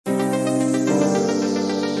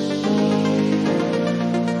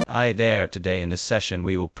Hi there, today in this session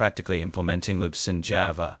we will practically implementing loops in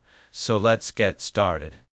Java, so let's get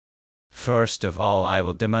started. First of all, I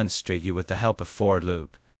will demonstrate you with the help of for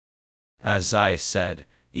loop. As I said,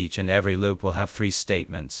 each and every loop will have three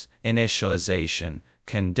statements: initialization,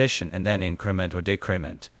 condition, and then increment or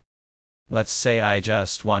decrement. Let's say I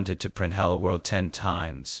just wanted to print hello world 10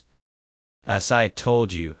 times. As I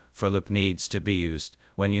told you, for loop needs to be used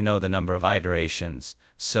when you know the number of iterations,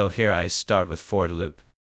 so here I start with for loop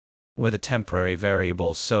with a temporary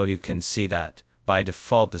variable, so you can see that by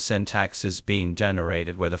default the syntax is being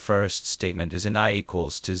generated where the first statement is in I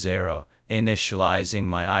equals to 0, initializing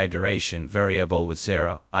my iteration variable with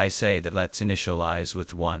 0. I say that let's initialize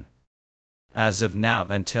with 1. As of now,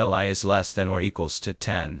 until I is less than or equals to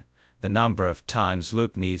 10, the number of times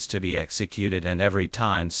loop needs to be executed, and every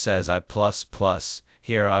time says I++.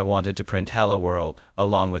 Here I wanted to print hello world.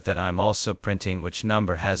 Along with that I'm also printing which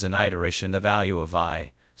number has an iteration the value of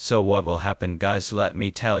I. So what will happen, guys? Let me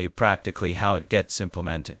tell you practically how it gets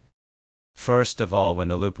implemented. First of all, when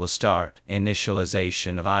the loop will start,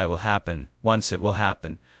 initialization of I will happen. Once it will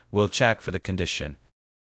happen, we'll check for the condition.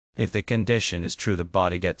 If the condition is true, the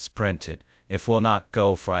body gets printed. If we'll not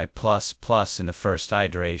go for I++ in the first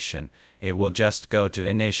iteration, it will just go to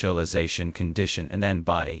initialization condition and then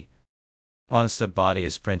body. Once the body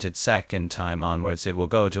is printed second time onwards, it will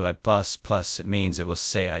go to I++. It means it will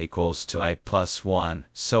say I equals to I+1,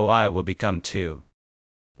 so I will become 2.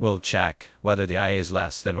 We'll check whether the I is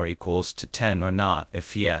less than or equals to 10 or not.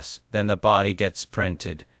 If yes, then the body gets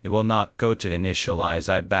printed. It will not go to initialize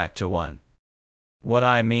I back to 1. What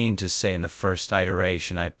I mean to say, in the first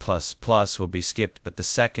iteration I++ will be skipped, but the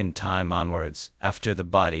second time onwards, after the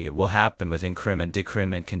body, it will happen with increment,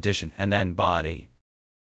 decrement, condition, and then body.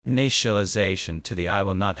 Initialization to the I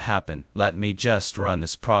will not happen. Let me just run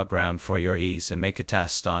this program for your ease and make a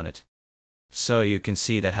test on it. So you can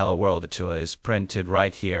see that hello world 2 is printed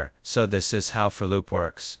right here. So this is how for loop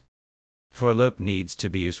works. For loop needs to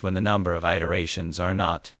be used when the number of iterations are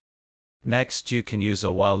not. Next, you can use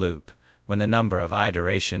a while loop when the number of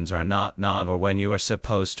iterations are not, or when you are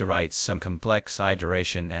supposed to write some complex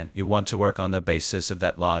iteration and you want to work on the basis of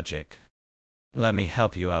that logic. Let me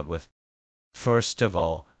help you out with. First of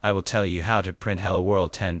all, I will tell you how to print hello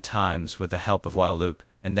world 10 times with the help of while loop,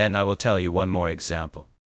 and then I will tell you one more example.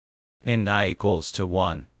 In I equals to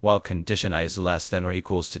 1, while condition I is less than or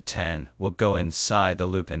equals to 10, we'll go inside the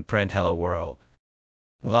loop and print hello world.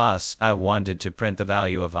 Thus, I wanted to print the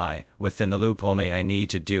value of I. Within the loop only I need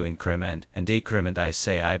to do increment and decrement. I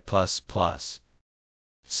say I++.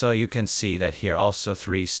 So you can see that here also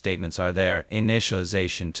three statements are there: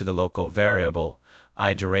 initialization to the local variable,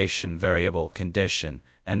 iteration variable, condition,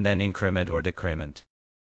 and then increment or decrement.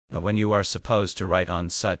 But when you are supposed to write on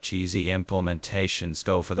such easy implementations,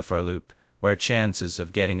 go for the for loop, where chances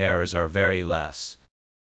of getting errors are very less.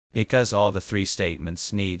 Because all the three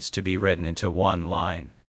statements needs to be written into one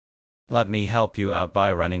line. Let me help you out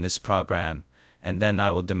by running this program, and then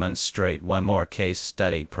I will demonstrate one more case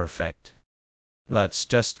study. Perfect. Let's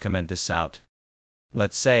just comment this out.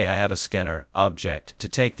 Let's say I have a scanner object to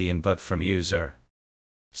take the input from user.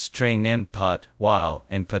 String input, while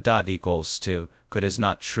input equals to could is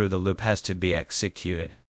not true, the loop has to be executed.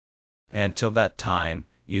 Until that time,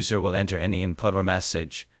 user will enter any input or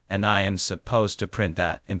message, and I am supposed to print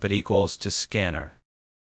that input equals to scanner.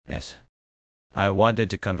 Yes. I wanted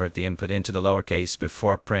to convert the input into the lowercase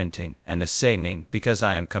before printing and assigning, because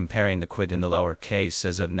I am comparing the quit in the lowercase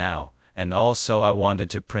as of now, and also I wanted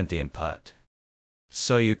to print the input.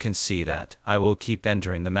 So you can see that I will keep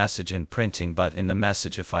entering the message and printing, but in the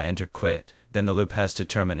message if I enter quit, then the loop has to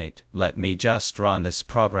terminate. Let me just run this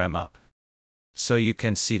program up. So you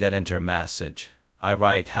can see that enter message. I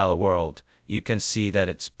write hello world. You can see that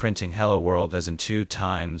it's printing hello world as in 2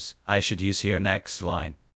 times. I should use here next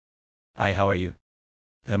line. Hi, how are you?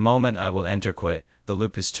 The moment I will enter quit, the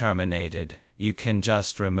loop is terminated. You can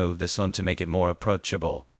just remove this one to make it more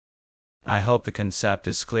approachable. I hope the concept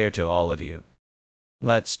is clear to all of you.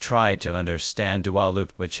 Let's try to understand the while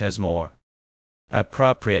loop, which has more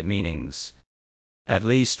appropriate meanings. At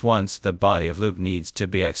least once the body of loop needs to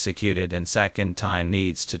be executed, and second time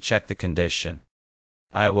needs to check the condition.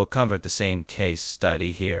 I will convert the same case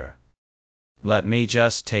study here. Let me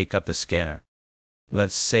just take up the scanner.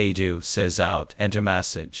 Let's say do says out, enter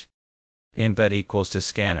message. Input equals to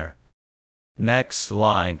scanner. Next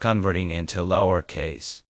line converting into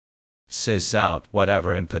lowercase. Says out,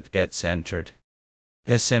 whatever input gets entered.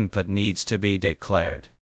 This input needs to be declared.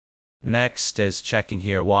 Next is checking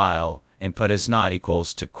here while input is not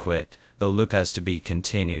equals to quit, the loop has to be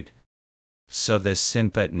continued. So this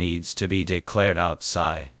input needs to be declared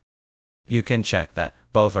outside. You can check that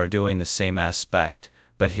Both are doing the same aspect,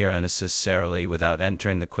 but here unnecessarily without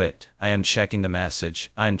entering the quit. I am checking the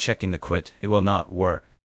message, I am checking the quit, it will not work.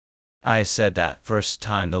 I said that first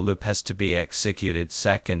time the loop has to be executed,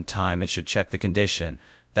 second time it should check the condition.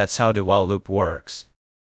 That's how the while loop works.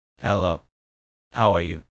 Hello. How are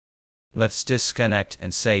you? Let's disconnect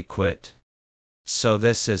and say quit. So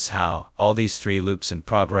this is how all these three loops in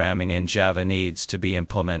programming in Java needs to be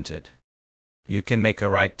implemented. You can make a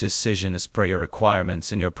right decision as per your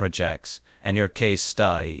requirements in your projects and your case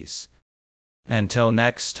studies. Until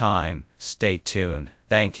next time, stay tuned.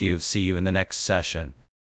 Thank you. See you in the next session.